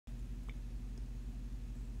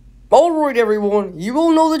Alright everyone, you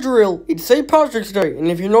all know the drill. It's St. Patrick's Day, and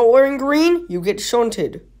if you're not wearing green, you get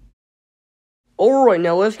shunted. Alright,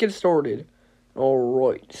 now let's get started.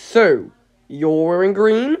 Alright, so, you're wearing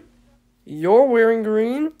green, you're wearing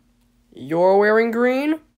green, you're wearing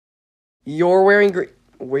green, you're wearing green.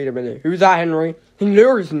 Wait a minute, who's that, Henry?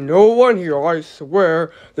 There is no one here, I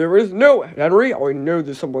swear. There is no, Henry, I know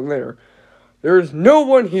there's someone there. There is no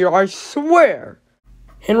one here, I swear.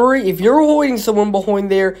 Henry, if you're holding someone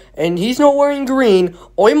behind there and he's not wearing green,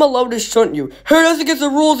 I'm allowed to shunt you. Hey, that's against the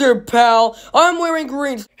rules here, pal. I'm wearing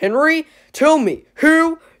green. Henry, tell me,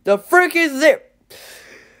 who the frick is there?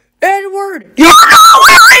 Edward! You're not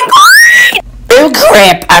wearing green! Oh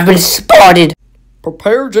crap, I've been spotted.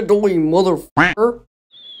 Prepare to die, motherfucker.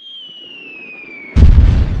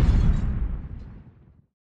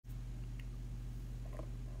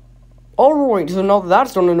 Alright, so now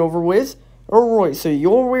that's done and over with. Alright, so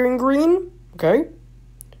you're wearing green, okay?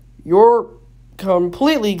 You're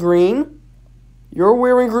completely green. You're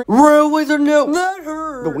wearing green. Railways are no. That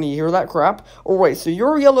hurt. Don't want to hear that crap. Alright, so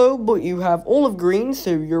you're yellow, but you have olive green, so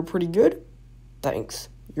you're pretty good. Thanks.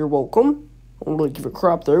 You're welcome. I don't really give a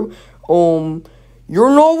crap though. You're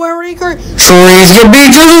not wearing green. Trees can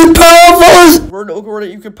be too powerful. We're no good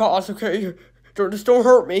that you can pass, okay? Just don't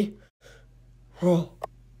hurt me.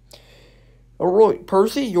 Alright,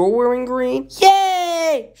 Percy, you're wearing green.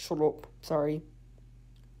 Yay! Shut up. Sorry.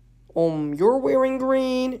 You're wearing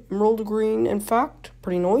green. Emerald green, in fact.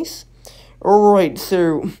 Pretty nice. Alright,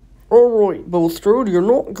 so... Alright, Bulstrode, you're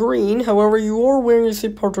not green. However, you are wearing a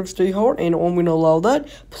St. Patrick's Day hat, and I'm gonna allow that.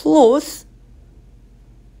 Plus...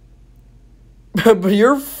 but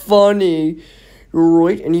you're funny.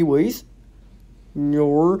 Right, anyways.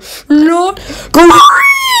 You're not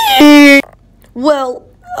green! Well...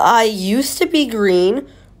 I used to be green.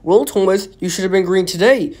 Well, Thomas, you should have been green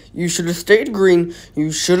today. You should have stayed green. You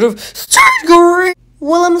should have stayed green.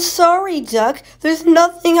 Well, I'm sorry, Duck. There's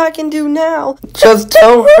nothing I can do now. Just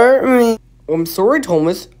don't hurt me. I'm sorry,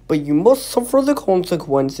 Thomas, but you must suffer the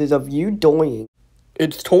consequences of you dying.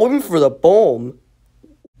 It's time for the bomb.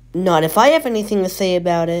 Not if I have anything to say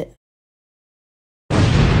about it.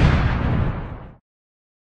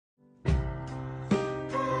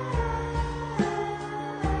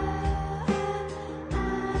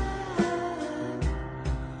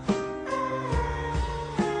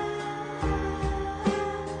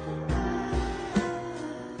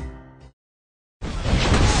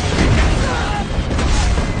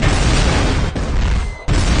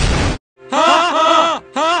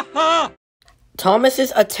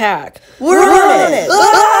 Thomas's attack. We're on it!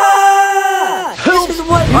 Ah! This is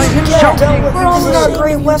what you get. We're on the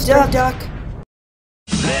Great Western Duck.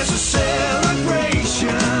 There's a